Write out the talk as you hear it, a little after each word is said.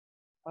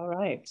All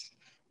right.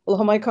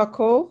 Aloha mai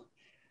kako.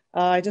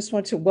 I just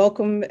want to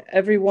welcome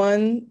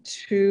everyone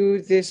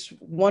to this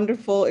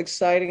wonderful,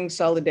 exciting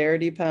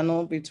solidarity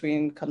panel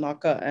between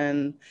Kanaka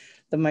and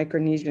the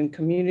Micronesian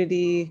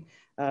community.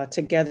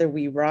 Together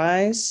we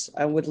rise.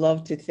 I would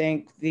love to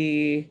thank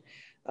the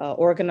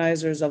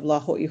organizers of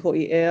Lā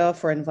Hoʻihoʻi Ea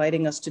for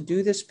inviting us to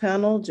do this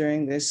panel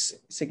during this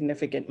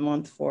significant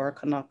month for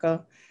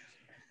Kanaka.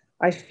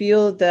 I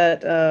feel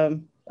that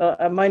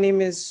my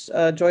name is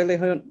Joy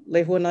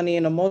Lehuanani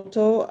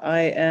Enomoto.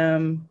 I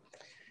am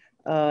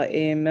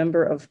a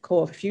member of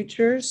Koa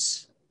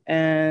Futures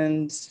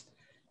and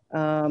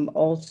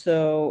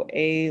also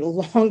a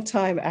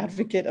longtime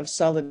advocate of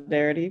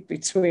solidarity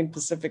between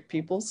Pacific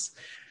peoples.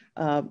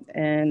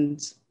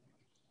 And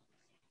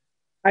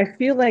I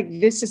feel like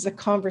this is a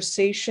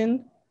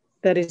conversation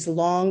that is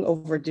long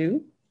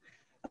overdue.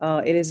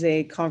 It is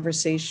a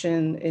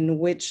conversation in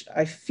which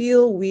I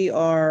feel we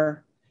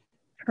are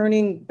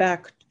turning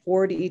back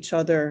toward each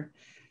other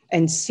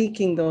and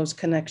seeking those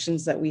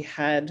connections that we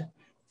had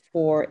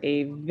for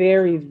a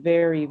very,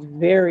 very,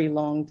 very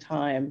long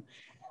time,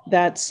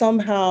 that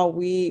somehow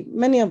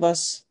many of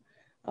us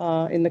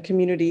in the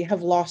community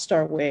have lost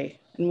our way,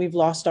 and we've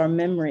lost our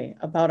memory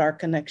about our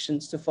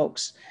connections to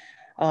folks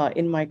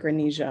in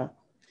Micronesia.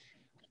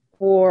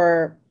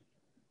 In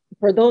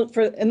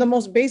the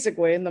most basic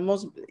way, in the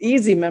most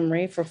easy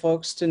memory for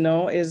folks to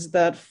know is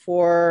that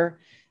for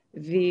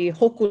the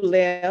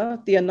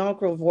Hokulea, the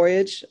inaugural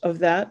voyage of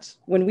that,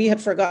 when we had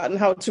forgotten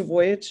how to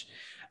voyage,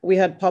 we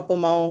had Papa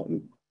Mau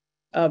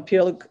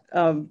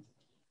from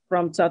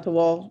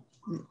Satawal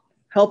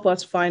help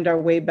us find our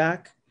way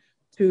back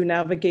to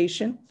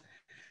navigation.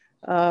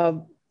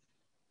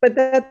 But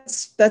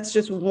that's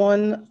just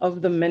one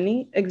of the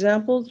many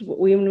examples.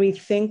 When we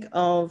think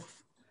of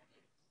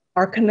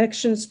our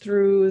connections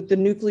through the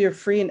nuclear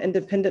free and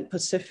independent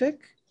Pacific,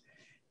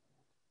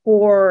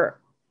 for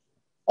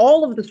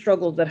all of the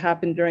struggles that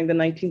happened during the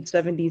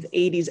 1970s,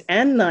 80s,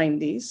 and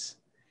 90s,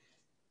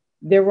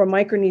 there were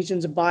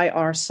Micronesians by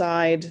our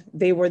side.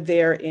 They were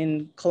there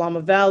in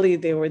Kalama Valley.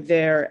 They were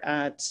there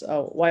at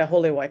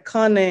Waiahole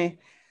Waikane.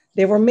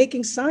 They were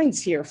making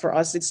signs here for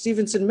us at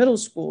Stevenson Middle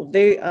School.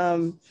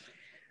 The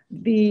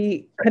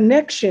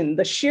connection,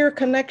 the sheer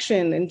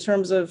connection in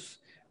terms of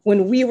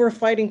when we were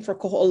fighting for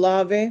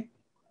Koho'olawe,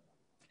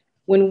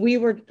 when we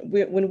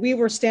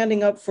were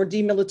standing up for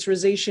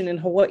demilitarization in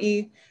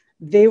Hawaii,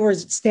 they were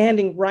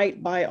standing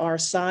right by our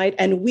side,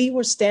 and we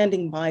were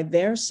standing by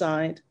their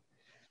side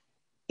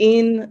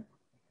in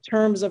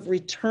terms of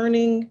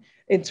returning,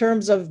 in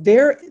terms of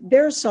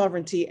their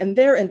sovereignty and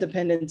their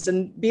independence,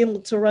 and being able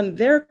to run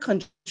their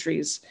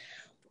countries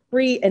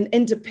free and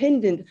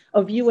independent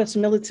of US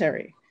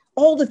military,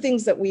 all the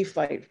things that we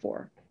fight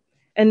for.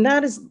 And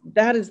that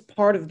is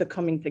part of the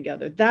coming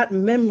together, that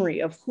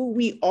memory of who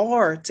we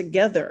are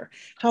together,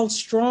 how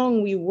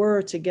strong we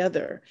were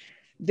together.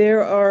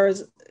 There are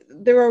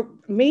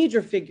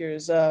major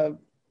figures. Darling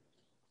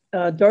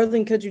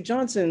Keju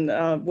Johnson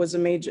was a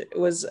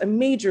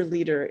major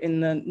leader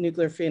in the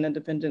nuclear free and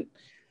independent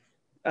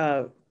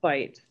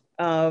fight.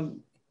 Palauan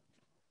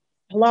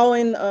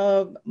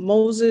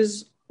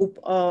Moses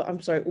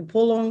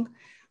Upolong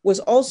was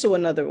also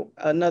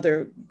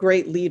another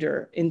great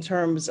leader in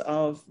terms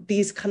of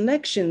these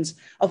connections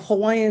of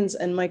Hawaiians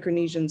and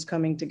Micronesians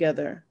coming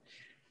together.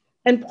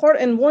 And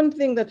one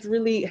thing that's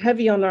really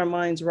heavy on our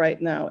minds right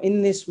now,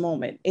 in this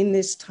moment, in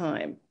this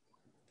time,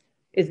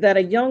 is that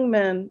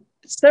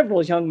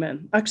several young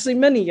men, actually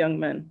many young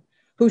men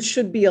who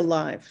should be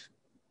alive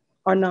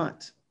are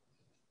not.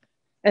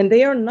 And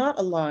they are not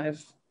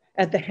alive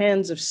at the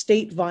hands of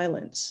state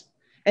violence.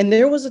 And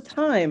there was a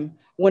time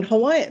when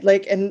Hawaii,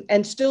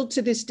 and still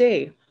to this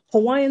day,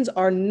 Hawaiians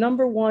are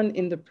 #1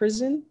 in the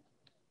prison,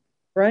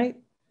 right?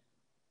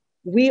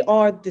 We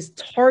are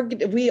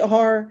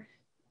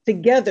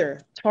together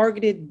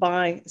targeted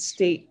by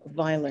state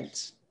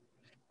violence.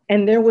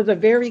 And there was a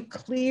very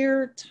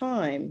clear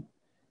time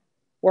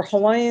where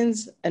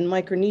Hawaiians and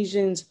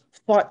Micronesians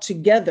fought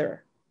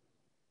together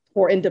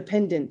for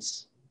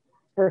independence,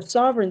 for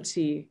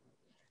sovereignty,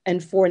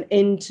 and for an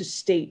end to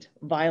state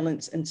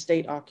violence and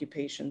state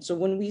occupation. So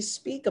when we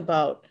speak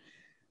about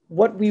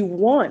what we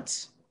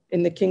want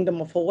in the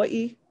Kingdom of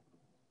Hawaii,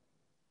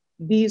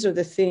 these are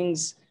the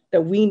things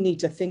that we need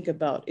to think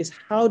about, is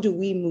how do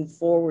we move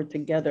forward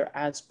together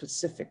as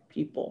Pacific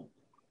people?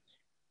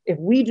 If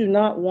we do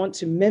not want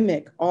to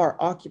mimic our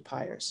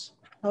occupiers,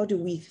 how do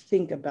we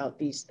think about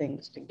these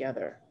things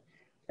together?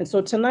 And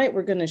so tonight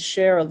we're gonna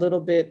share a little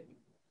bit.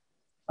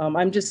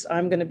 I'm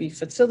gonna be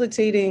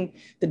facilitating.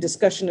 The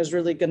discussion is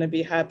really gonna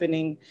be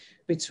happening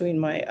between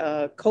my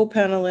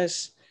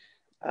co-panelists.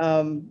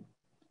 I'm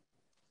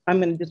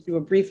gonna just do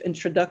a brief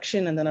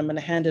introduction, and then I'm gonna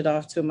hand it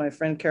off to my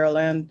friend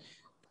CarolAnn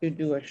to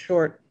do a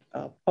short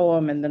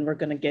poem, and then we're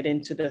gonna get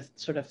into the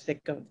sort of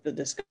thick of the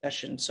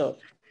discussion. So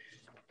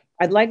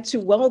I'd like to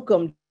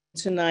welcome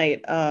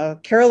tonight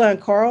CarolAnn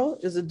Carl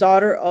is the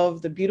daughter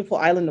of the beautiful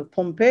island of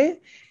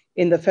Pohnpei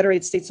in the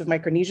Federated States of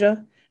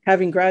Micronesia,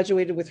 having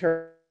graduated with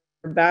her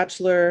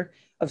bachelor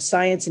of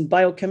Science in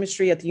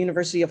Biochemistry at the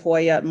University of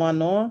Hawaii at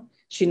Manoa.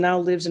 She now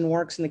lives and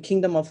works in the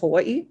Kingdom of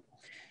Hawaii.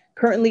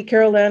 Currently,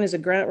 CarolAnn is a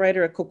grant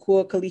writer at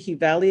Kokua, Kalihi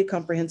Valley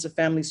Comprehensive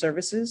Family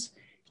Services.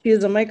 She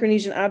is a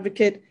Micronesian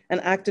advocate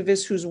and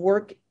activist whose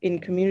work in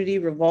community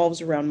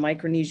revolves around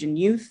Micronesian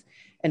youth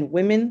and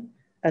women.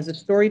 As a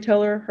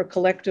storyteller, her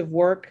collective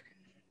work,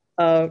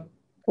 I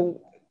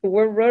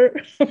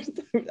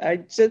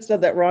just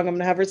said that wrong. I'm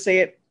gonna have her say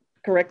it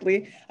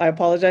correctly. I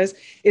apologize.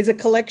 Is a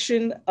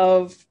collection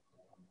of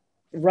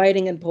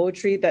writing and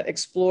poetry that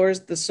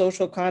explores the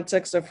social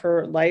context of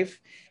her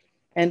life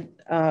and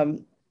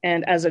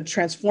as a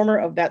transformer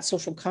of that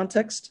social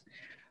context.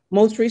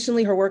 Most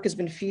recently, her work has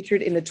been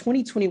featured in the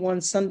 2021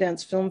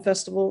 Sundance Film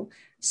Festival,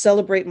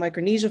 Celebrate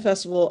Micronesia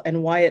Festival,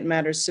 and Why It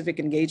Matters civic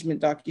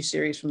engagement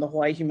docuseries from the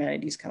Hawaii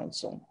Humanities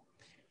Council.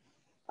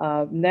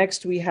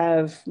 Next, we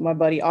have my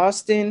buddy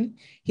Austin.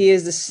 He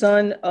is the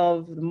son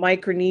of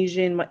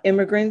Micronesian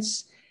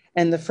immigrants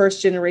and the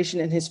first generation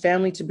in his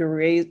family to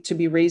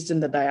be raised in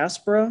the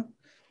diaspora.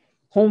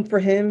 Home for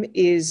him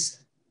is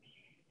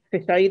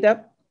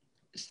Fishaidap,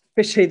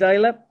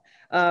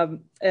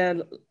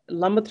 and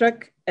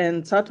Lamatrek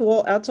and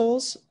Tatuo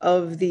atolls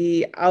of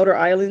the outer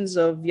islands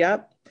of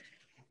Yap,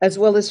 as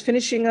well as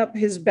finishing up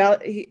his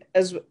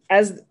as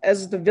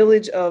the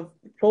village of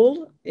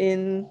Chol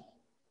in,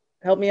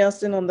 help me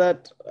Austin on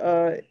that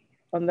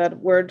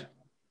word,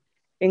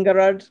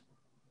 Ingarad.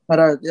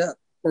 Yeah.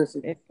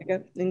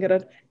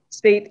 Ingarad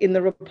state in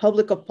the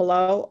Republic of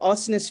Palau.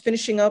 Austin is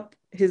finishing up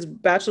his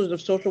Bachelor's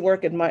of Social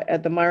Work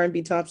at the Myron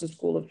B. Thompson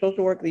School of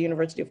Social Work at the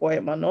University of Hawaii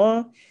at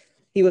Manoa.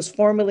 He was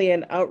formerly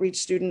an outreach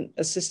student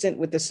assistant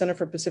with the Center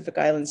for Pacific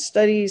Island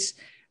Studies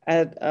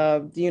at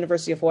the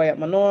University of Hawaii at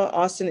Manoa.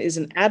 Austin is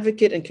an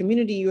advocate and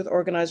community youth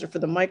organizer for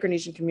the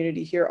Micronesian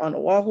community here on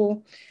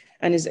Oahu,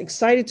 and is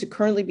excited to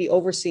currently be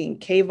overseeing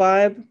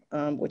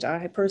KVIBE, which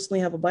I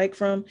personally have a bike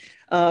from,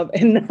 a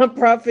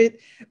nonprofit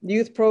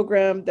youth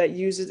program that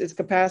uses its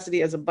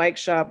capacity as a bike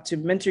shop to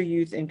mentor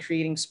youth in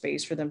creating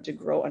space for them to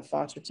grow and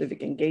foster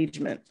civic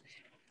engagement.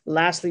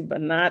 Lastly,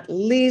 but not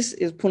least,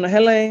 is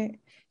Punahele.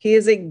 He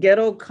is a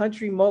ghetto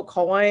country moke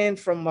Hawaiian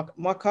from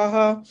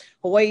Makaha,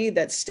 Hawaii,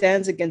 that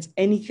stands against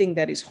anything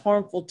that is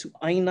harmful to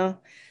Aina.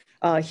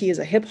 He is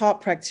a hip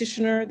hop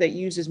practitioner that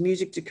uses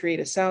music to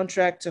create a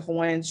soundtrack to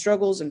Hawaiian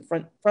struggles and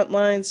front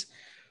lines.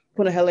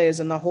 Punahele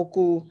is a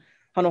Nahoku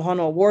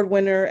Hanohano Award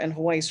winner and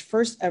Hawaii's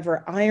first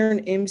ever Iron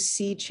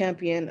MC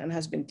champion, and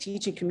has been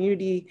teaching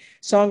community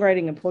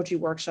songwriting and poetry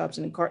workshops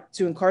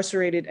to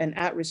incarcerated and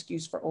at-risk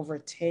youth for over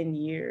 10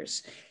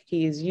 years.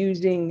 He is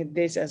using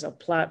this as a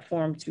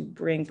platform to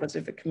bring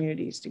Pacific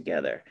communities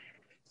together.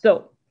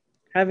 So,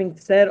 having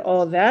said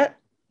all that,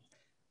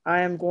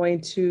 I am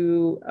going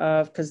to,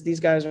 because these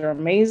guys are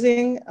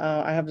amazing,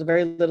 I have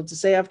very little to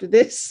say after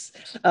this.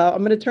 I'm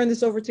going to turn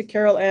this over to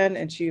CarolAnn,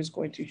 and she is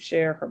going to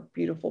share her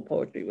beautiful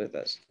poetry with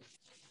us.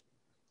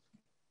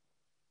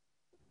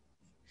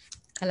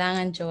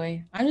 Kalangan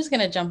Joy. I'm just going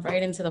to jump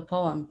right into the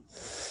poem.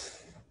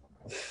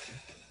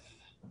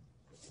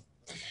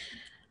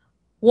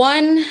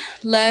 One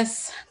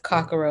less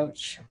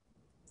cockroach.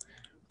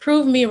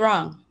 Prove me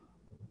wrong.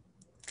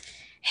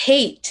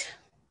 Hate.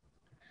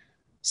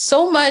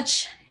 So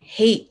much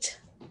hate.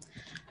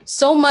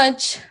 So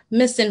much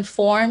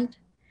misinformed.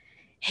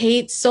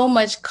 Hate, so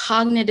much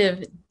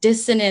cognitive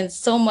dissonance,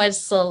 so much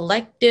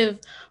selective,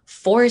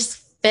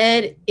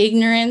 force-fed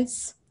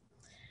ignorance.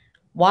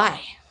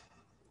 Why?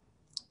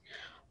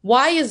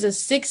 Why is a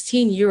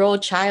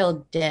 16-year-old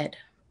child dead?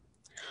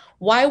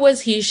 Why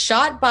was he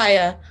shot by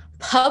a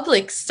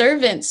public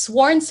servant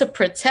sworn to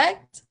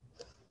protect?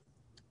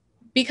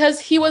 Because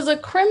he was a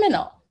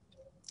criminal.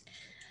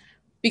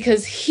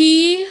 Because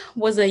he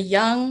was a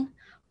young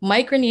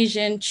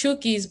Micronesian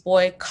Chuukese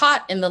boy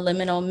caught in the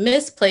liminal,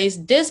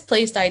 misplaced,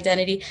 displaced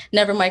identity,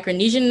 never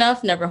Micronesian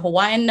enough, never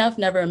Hawaiian enough,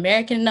 never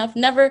American enough,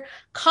 never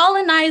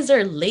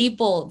colonizer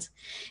labeled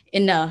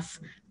enough.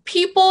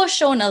 People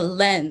shown a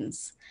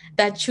lens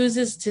that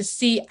chooses to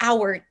see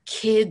our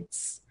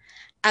kids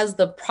as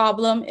the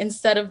problem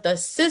instead of the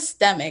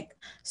systemic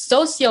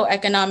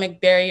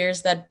socioeconomic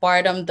barriers that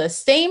barred them. The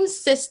same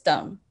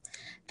system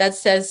that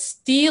says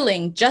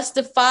stealing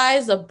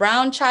justifies a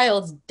brown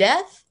child's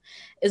death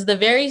is the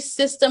very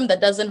system that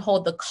doesn't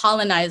hold the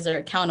colonizer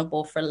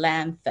accountable for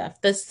land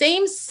theft. The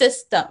same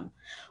system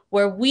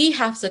where we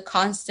have to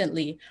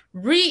constantly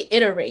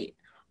reiterate,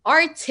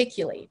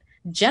 articulate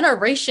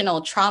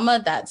generational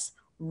trauma that's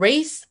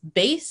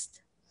race-based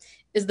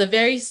is the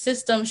very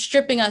system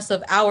stripping us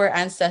of our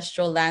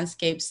ancestral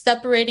landscape,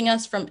 separating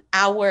us from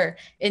our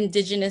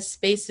indigenous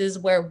spaces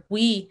where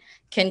we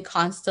can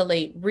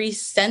constellate,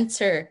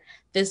 recenter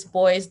this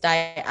boy's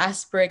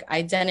diasporic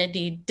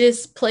identity,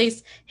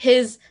 displace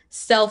his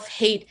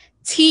self-hate,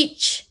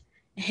 teach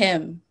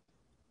him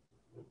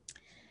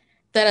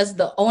that as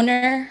the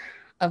owner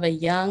of a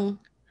young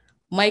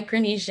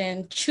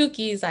Micronesian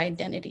Chuukese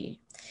identity,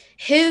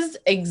 his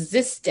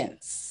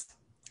existence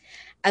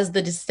as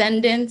the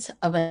descendant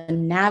of a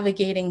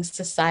navigating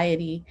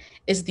society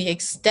is the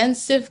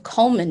extensive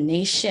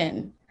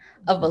culmination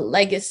of a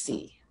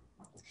legacy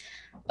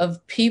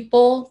of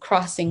people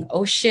crossing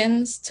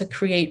oceans to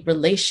create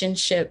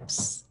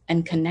relationships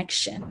and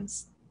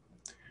connections.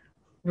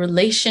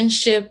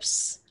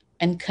 Relationships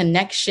and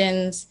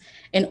connections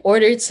in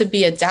order to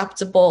be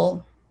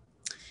adaptable,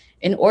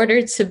 in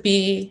order to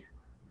be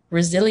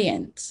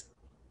resilient.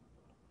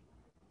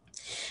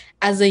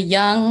 As a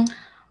young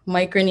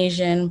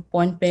Micronesian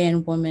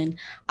Pohnpeian woman,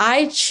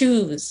 I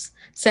choose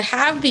to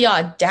have the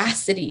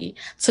audacity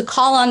to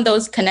call on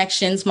those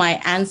connections my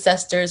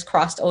ancestors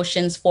crossed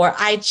oceans for.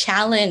 I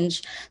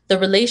challenge the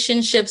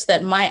relationships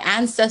that my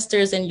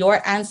ancestors and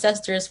your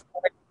ancestors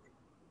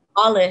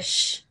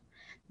abolish,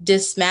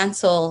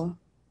 dismantle,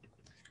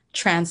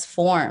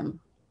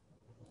 transform.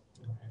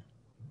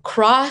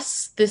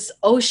 Cross this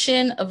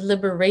ocean of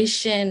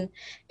liberation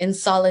in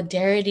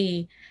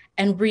solidarity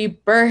and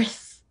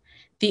rebirth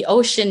the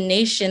ocean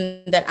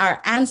nation that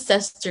our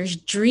ancestors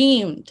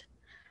dreamed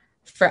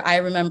for I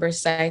Remember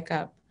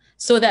Saikap,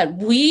 so that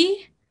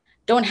we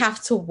don't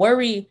have to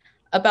worry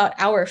about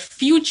our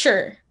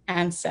future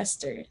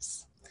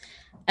ancestors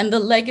and the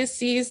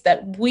legacies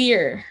that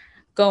we're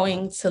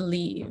going to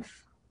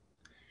leave.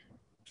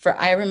 For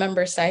I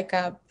Remember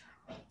Saikap,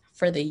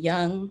 for the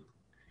young,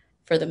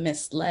 for the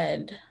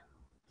misled,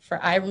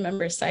 for I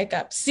Remember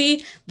Saikap.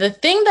 See, the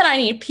thing that I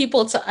need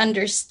people to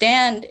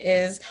understand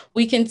is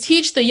we can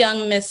teach the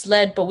young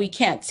misled, but we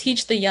can't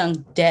teach the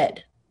young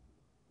dead.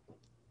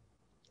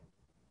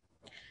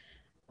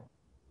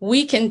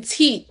 We can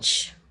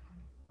teach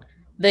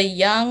the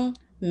young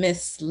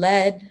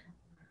misled,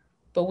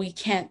 but we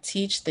can't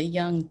teach the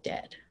young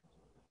dead.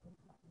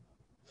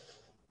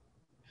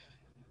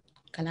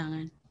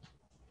 CarolAnn.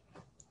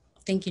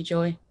 Thank you,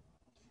 Joy.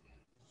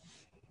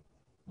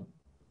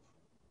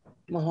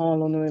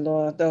 Mahalo nui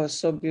loa. That was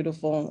so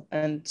beautiful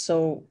and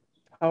so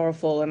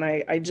powerful. And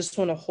I just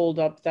want to hold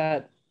up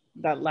that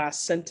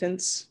last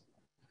sentence.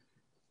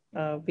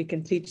 We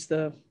can teach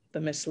the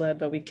misled,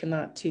 but we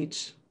cannot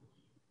teach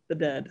the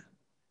dead,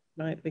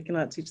 right? We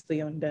cannot teach the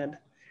young dead.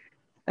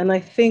 And I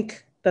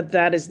think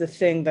that is the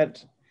thing,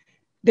 that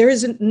there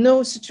isn't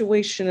no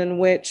situation in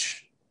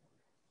which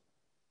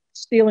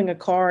stealing a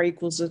car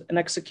equals an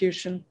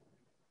execution.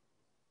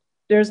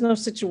 There's no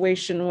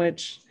situation in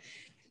which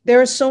there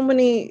are so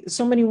many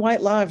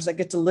white lives that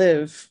get to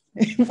live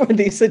for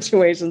these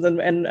situations,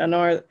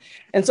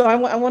 and so I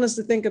want us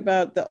to think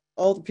about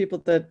all the people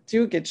that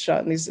do get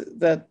shot, and these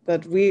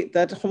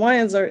that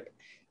Hawaiians are,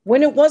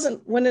 when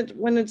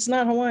it's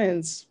not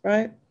Hawaiians,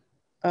 right?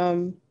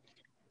 I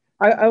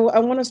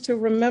want us to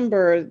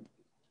remember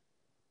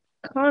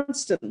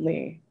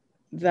constantly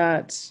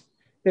that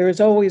there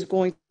is always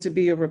going to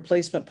be a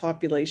replacement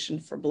population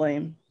for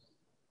blame,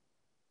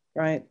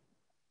 right?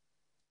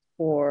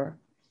 Or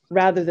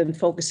rather than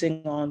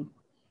focusing on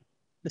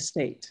the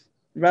state,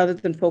 rather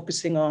than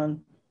focusing on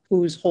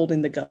who's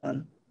holding the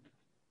gun.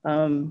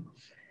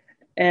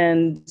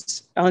 And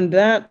on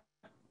that,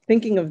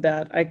 thinking of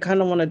that, I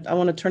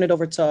want to turn it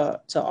over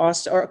to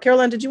Austin. Or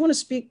CarolAnn, did you want to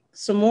speak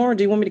some more? Or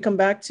do you want me to come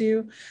back to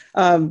you?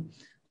 Austin,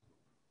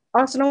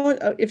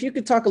 if you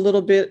could talk a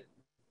little bit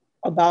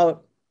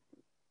about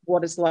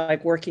what it's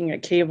like working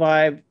at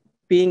KVIBE,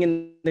 being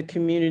in the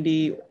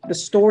community, the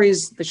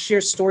stories, the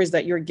sheer stories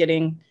that you're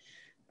getting,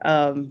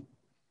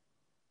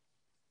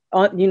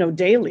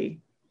 daily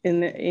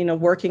in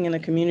working in a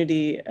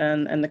community,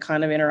 and the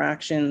kind of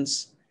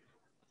interactions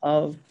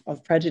of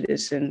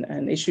prejudice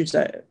and issues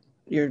that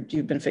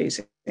you've been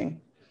facing.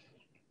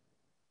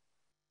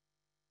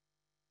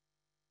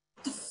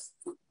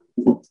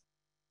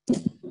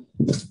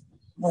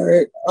 All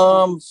right.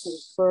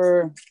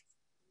 For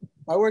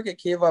my work at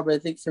KVIBE, I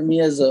think for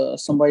me as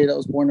somebody that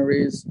was born and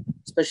raised,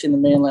 especially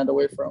in the mainland,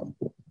 away from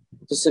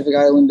Pacific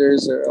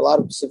Islanders, or a lot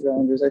of Pacific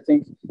Islanders, I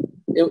think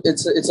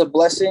it's a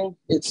blessing.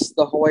 It's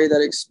the Hawaii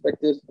that I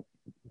expected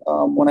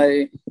when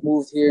I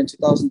moved here in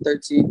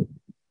 2013.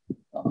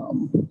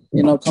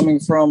 Coming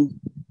from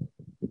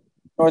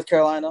North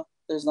Carolina,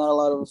 there's not a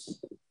lot of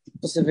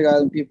Pacific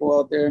Island people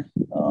out there.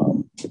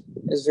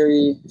 There's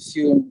very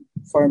few and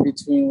far in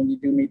between when you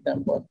do meet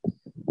them. But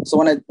so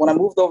when I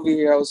moved over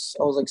here, I was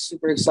like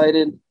super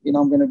excited.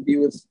 I'm gonna be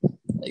with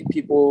like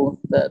people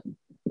that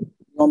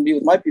be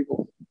with my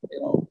people.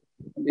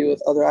 Be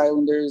with other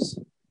Islanders.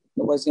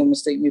 Nobody's gonna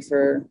mistake me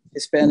for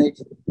Hispanic,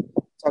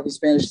 talking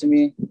Spanish to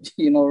me,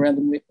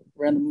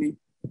 randomly.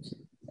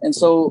 And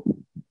so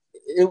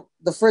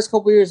the first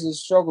couple of years was a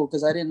struggle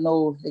because I didn't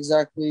know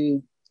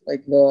exactly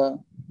like the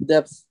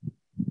depth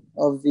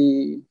of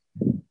the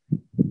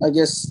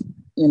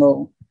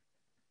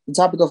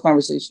topic of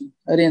conversation.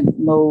 I didn't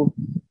know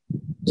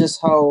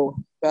just how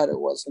bad it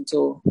was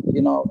until,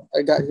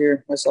 I got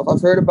here myself.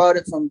 I've heard about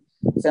it from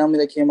family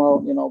that came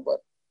out,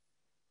 but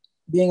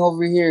being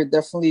over here,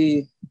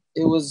 definitely,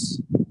 it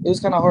was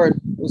kind of hard.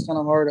 It was kind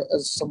of hard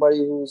as somebody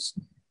who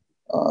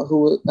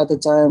at the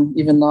time,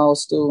 even now,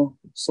 still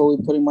slowly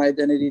putting my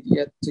identity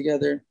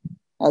together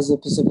as a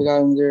Pacific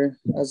Islander,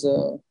 as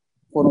a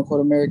quote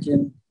unquote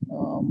American,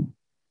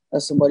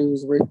 as somebody who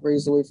was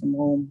raised away from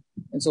home.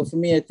 And so for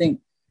me, I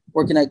think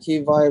working at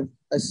KVIBE,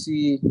 I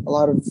see a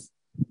lot of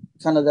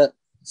kind of that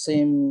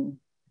same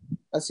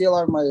I see a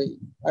lot of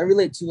I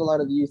relate to a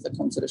lot of the youth that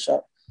come to the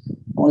shop.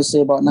 I want to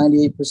say about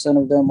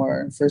 98% of them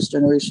are first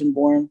generation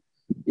born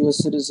U.S.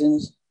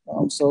 citizens.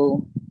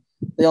 So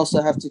they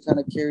also have to kind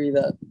of carry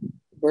that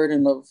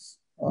burden of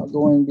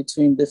going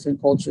between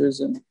different cultures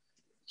and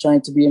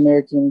trying to be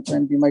American,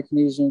 trying to be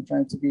Micronesian,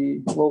 trying to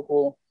be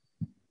local.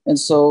 And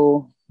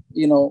so,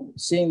 you know,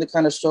 seeing the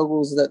kind of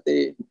struggles that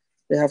they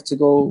have to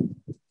go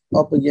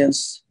up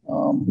against,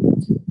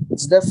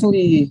 it's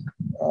definitely,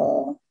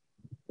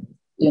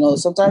 you know,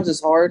 sometimes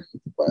it's hard,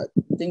 but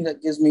the thing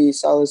that gives me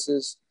solace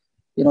is,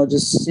 you know,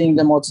 just seeing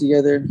them all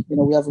together. You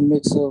know, we have a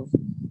mix of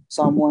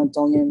Samoan,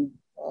 Tongan,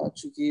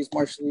 Chukis,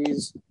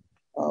 Marshallese,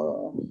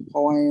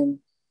 Hawaiian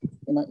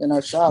in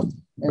our shop.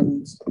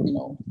 And, you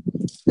know,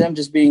 them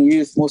just being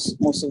youth,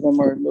 most of them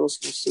are middle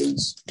school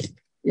students.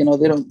 You know,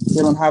 they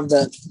don't have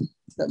that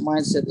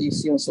mindset that you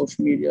see on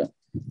social media.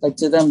 Like,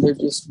 to them, they're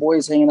just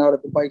boys hanging out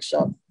at the bike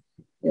shop.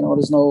 You know,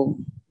 there's no,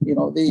 you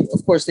know, they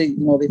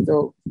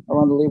throw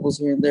around the labels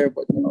here and there,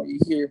 but, you know, you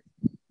hear,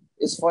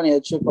 it's funny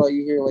at Trip Out,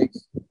 you hear like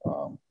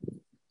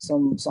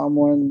some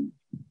Samoan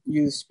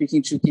youth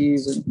speaking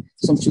Chukis and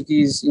some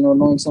Chukis, you know,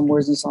 knowing some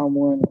words in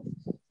Samoan,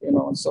 you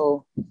know, and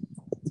so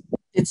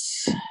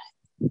it's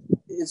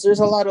there's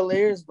a lot of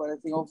layers, but I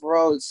think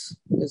overall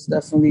it's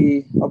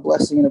definitely a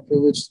blessing and a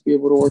privilege to be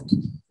able to work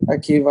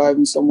at KVIBE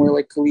and somewhere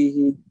like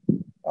Kalihi,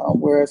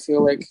 where I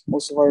feel like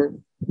most of our,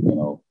 you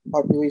know,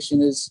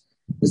 population is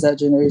that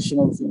generation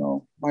of, you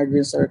know,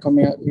 migrants that are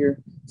coming out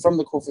here from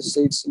the Kofa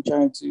states and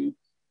trying to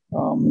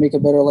make a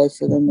better life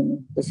for them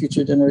and the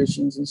future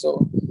generations. And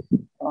so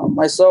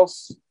myself,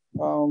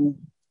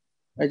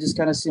 I just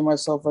kind of see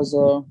myself as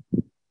a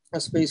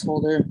space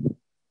holder,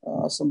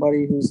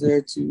 somebody who's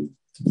there to,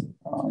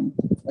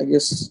 I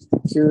guess,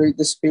 curate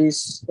the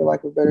space, for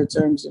lack of better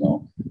terms, you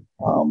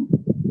know,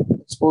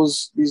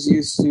 expose these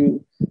youths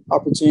to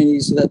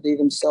opportunities so that they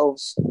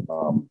themselves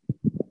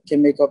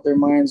can make up their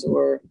minds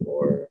or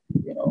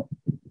you know,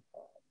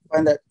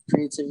 find that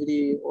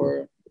creativity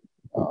or,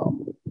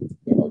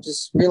 you know,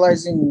 just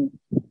realizing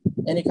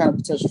any kind of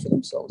potential for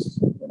themselves.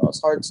 You know,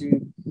 it's hard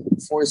to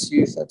force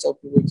youth. I tell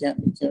people you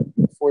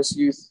can't force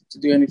youth to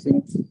do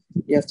anything.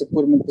 You have to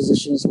put them in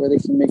positions where they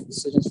can make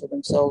decisions for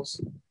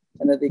themselves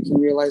and that they can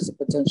realize the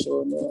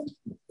potential and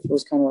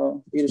those kind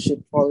of leadership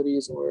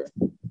qualities or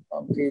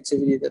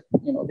creativity that,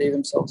 you know, they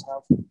themselves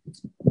have.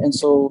 And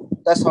so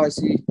that's how I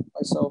see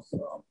myself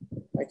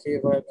at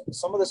KVIBE.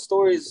 Some of the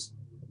stories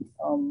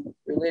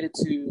related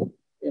to,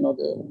 you know,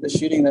 the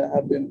shooting that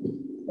happened,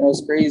 you know,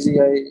 it's crazy.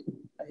 I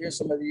hear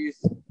some of the youth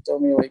tell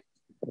me like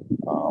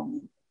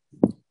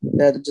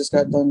that just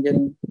got done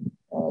getting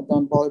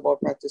done volleyball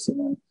practice, and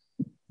then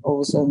all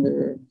of a sudden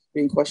they're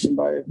being questioned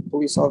by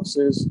police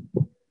officers.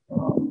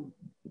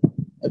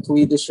 At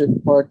Kalihi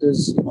District Park,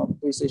 there's, you know, the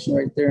police station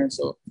right there, and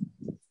so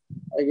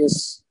I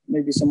guess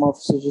maybe some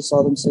officers just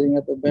saw them sitting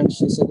at the bench.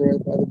 They said they're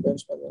by the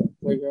bench by the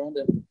playground,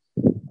 and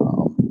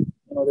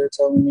you know, they're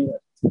telling me that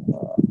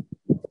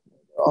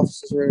the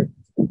officers were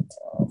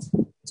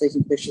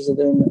taking pictures of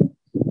them and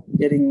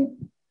getting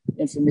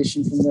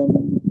information from them,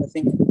 and I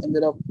think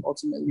ended up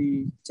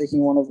ultimately taking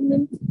one of them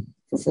in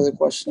for further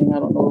questioning. I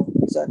don't know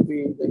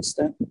exactly the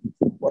extent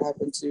what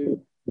happened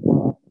to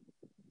that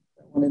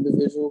one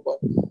individual, but,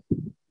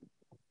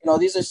 you know,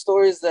 these are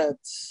stories that,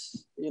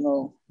 you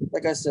know,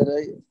 like I said,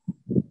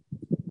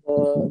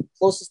 the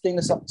closest thing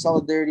to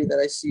solidarity that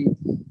I see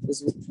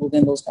is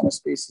within those kind of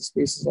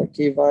spaces like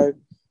KVIBE,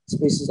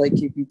 spaces like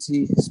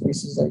KPT,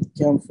 spaces like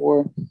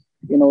CAM4,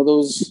 you know,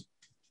 those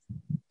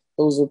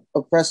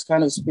oppressed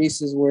kind of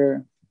spaces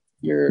where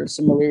your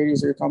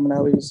similarities or your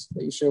commonalities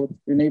that you share with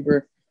your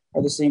neighbor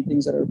are the same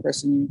things that are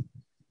oppressing you.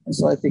 And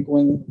so I think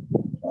when,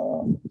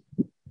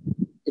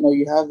 you know,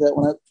 you have that,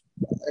 when I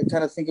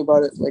kind of think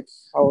about it like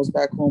how I was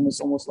back home, it's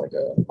almost like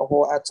a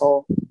whole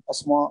atoll, a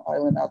small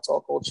island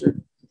atoll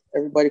culture.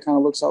 Everybody kind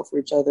of looks out for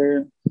each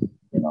other.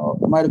 You know,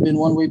 it might have been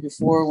one way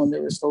before when they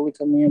were slowly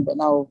coming in, but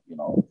now, you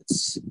know,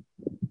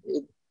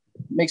 it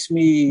makes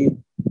me,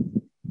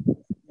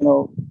 you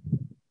know,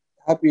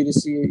 happy to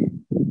see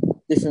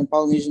different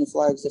Polynesian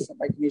flags, different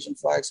Micronesian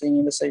flags hanging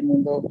in the same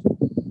window.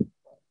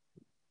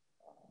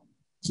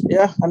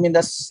 Yeah, I mean,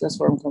 that's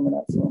where I'm coming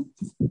at from,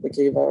 the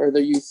KVIBE or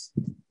the youth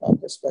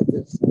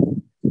perspective,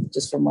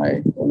 just from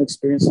my own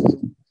experiences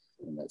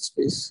in that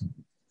space.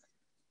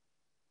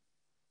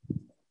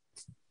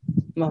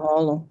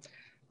 Mahalo.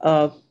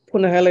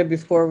 Punahele,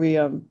 before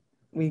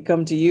we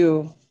come to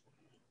you,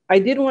 I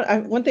did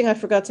one thing I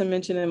forgot to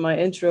mention in my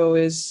intro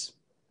is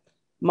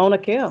Mauna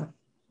Kea.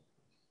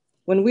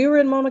 When we were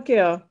in Mauna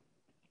Kea,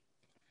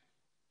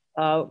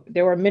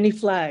 there were many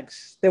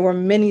flags. There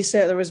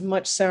was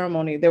much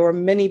ceremony. There were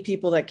many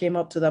people that came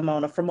up to the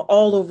Mauna from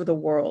all over the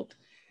world.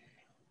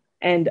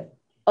 And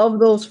of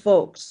those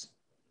folks,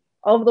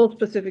 of those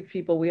specific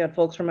people, we had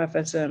folks from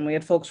FSM, we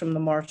had folks from the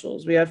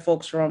Marshals, we had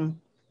folks from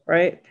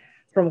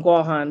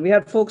Guahan, we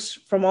had folks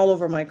from all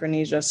over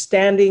Micronesia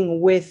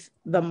standing with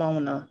the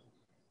Mauna.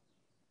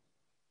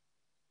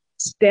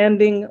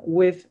 Standing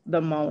with the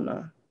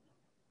Mauna.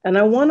 And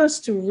I want us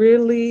to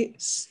really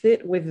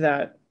sit with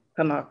that.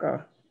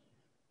 Kanaka,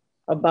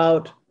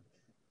 about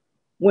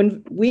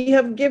when we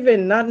have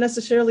given not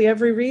necessarily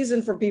every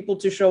reason for people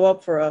to show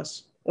up for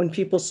us, when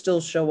people still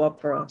show up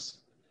for us.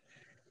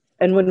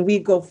 And when we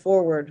go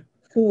forward,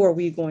 who are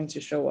we going to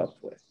show up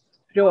for?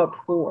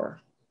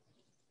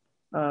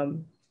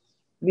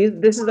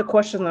 This is the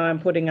question that I'm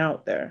putting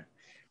out there.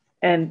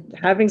 And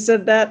having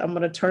said that, I'm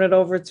going to turn it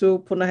over to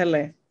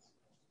Punahele.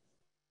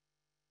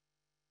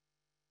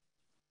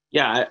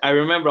 Yeah, I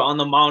remember on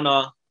the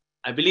Mauna,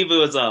 I believe it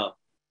was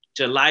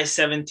July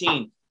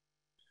 17th.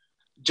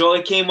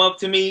 Joey came up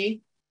to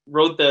me,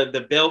 wrote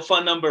the bail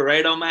fund number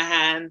right on my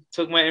hand,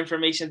 took my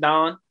information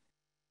down,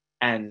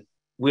 and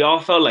we all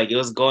felt like it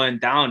was going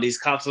down. These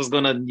cops was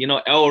gonna,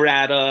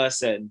 LRAD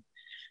us and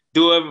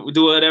do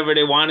whatever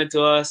they wanted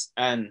to us.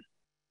 And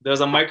there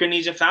was a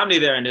Micronesian family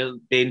there,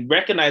 and they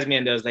recognized me,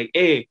 and they was like,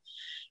 "Hey,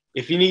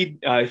 if you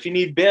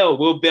need bail,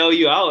 we'll bail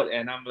you out."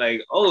 And I'm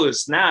like, "Oh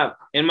snap!"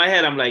 In my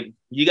head, I'm like,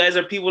 "You guys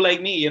are people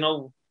like me,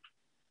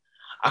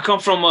 I come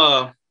from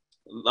a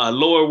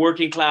lower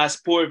working class,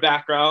 poor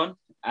background,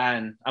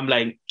 and I'm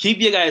like,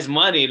 keep you guys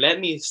money, let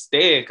me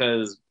stay,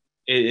 because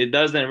it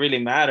doesn't really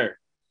matter."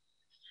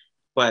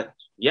 But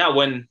yeah,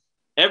 when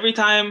every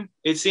time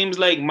it seems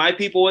like my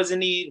people was in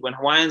need, when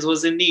Hawaiians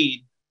was in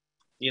need,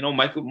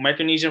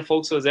 Micronesian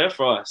folks was there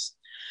for us,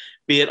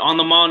 be it on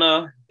the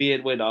Mauna, be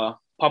it with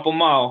Papa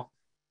Mau.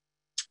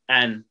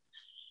 And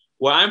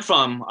where I'm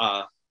from,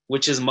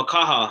 which is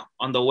Makaha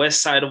on the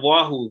west side of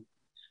Oahu,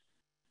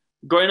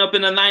 growing up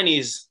in the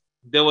 90s,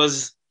 there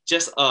was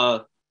just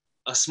a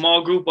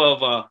small group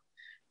of,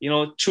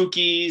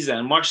 Chukis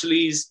and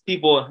Marshallese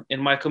people in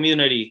my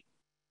community.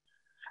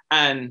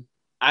 And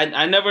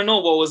I never know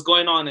what was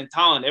going on in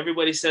town.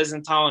 Everybody says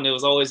in town it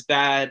was always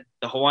bad.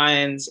 The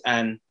Hawaiians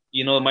and,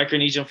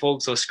 Micronesian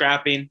folks were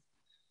scrapping.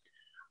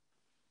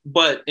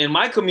 But in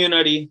my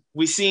community,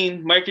 we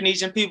seen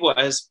Micronesian people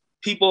as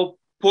people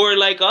poor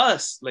like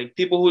us, like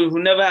people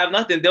who never have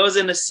nothing. They was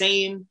in the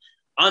same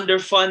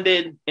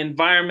underfunded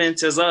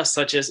environments as us,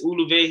 such as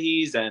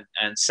uluvehis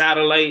and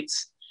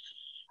satellites.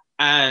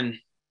 And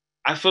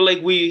I feel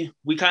like we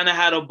kind of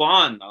had a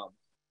bond.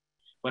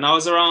 When I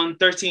was around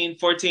 13,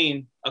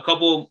 14, a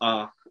couple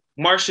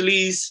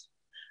Marshallese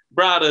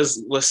brothers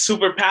was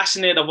super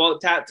passionate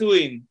about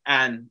tattooing.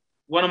 And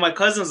one of my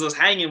cousins was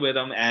hanging with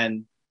them.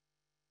 And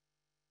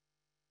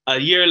a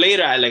year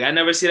later, I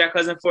never see that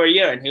cousin for a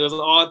year. And he was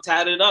all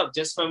tatted up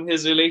just from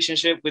his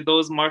relationship with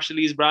those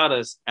Marshallese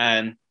brothers.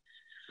 And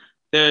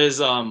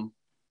there's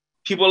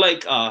people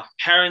like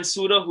Haran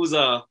Suda, who's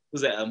a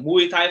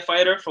Muay Thai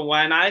fighter from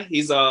Waianae.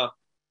 He's a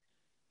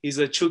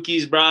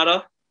Chuki's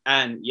brother.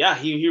 And yeah,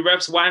 he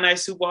reps Waianae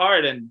super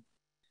hard. And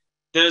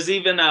there's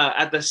even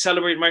at the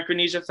Celebrate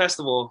Micronesia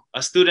Festival,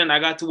 a student I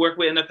got to work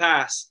with in the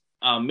past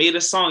made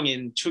a song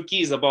in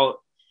Chuki's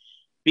about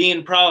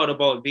being proud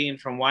about being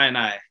from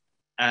Waianae.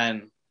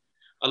 And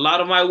a lot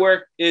of my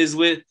work is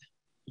with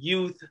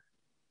youth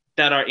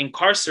that are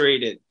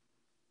incarcerated.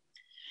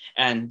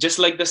 And just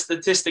like the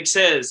statistic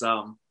says,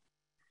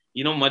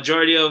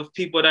 majority of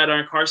people that are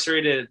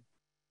incarcerated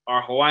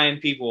are Hawaiian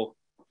people.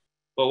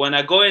 But when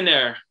I go in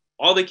there,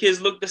 all the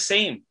kids look the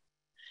same.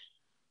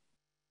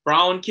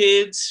 Brown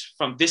kids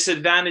from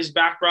disadvantaged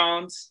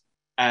backgrounds.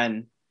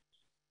 And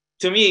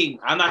to me,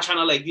 I'm not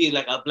trying to be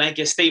like a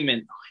blanket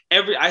statement.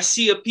 I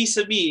see a piece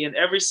of me in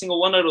every single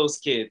one of those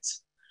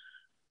kids.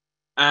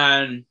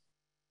 And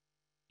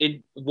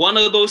one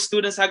of those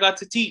students I got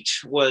to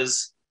teach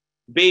was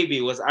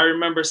I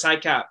Remember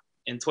SciCap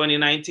in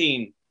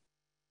 2019.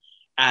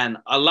 And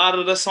a lot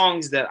of the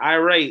songs that I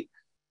write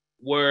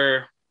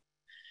were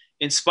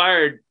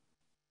inspired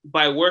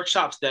by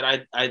workshops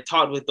that I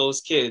taught with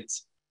those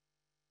kids.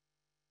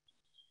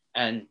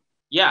 And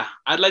yeah,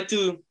 I'd like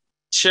to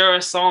share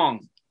a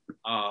song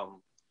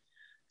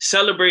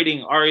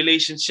celebrating our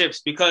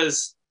relationships,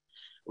 because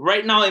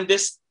right now in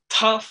this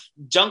tough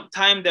junk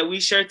time that we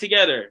share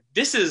together,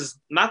 this is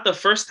not the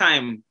first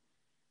time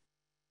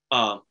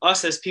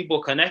us as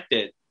people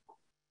connected.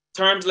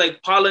 Terms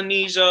like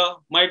Polynesia,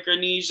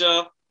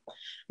 Micronesia,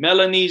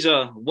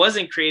 Melanesia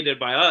wasn't created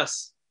by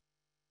us.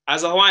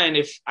 As a Hawaiian,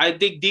 if I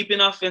dig deep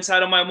enough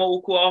inside of my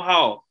mo'uku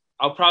auhau,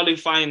 I'll probably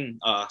find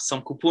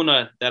some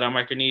kupuna that are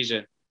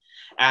Micronesian,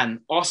 and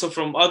also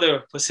from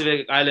other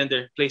Pacific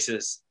Islander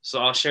places. So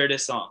I'll share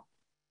this song.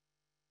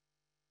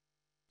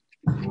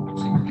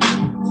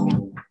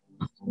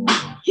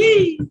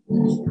 Yee!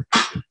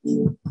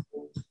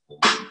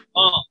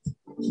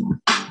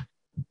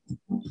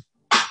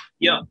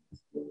 Yeah.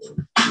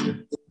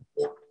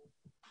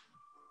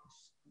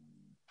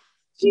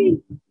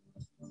 Yee!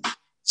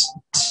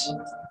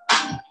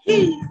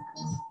 Yee!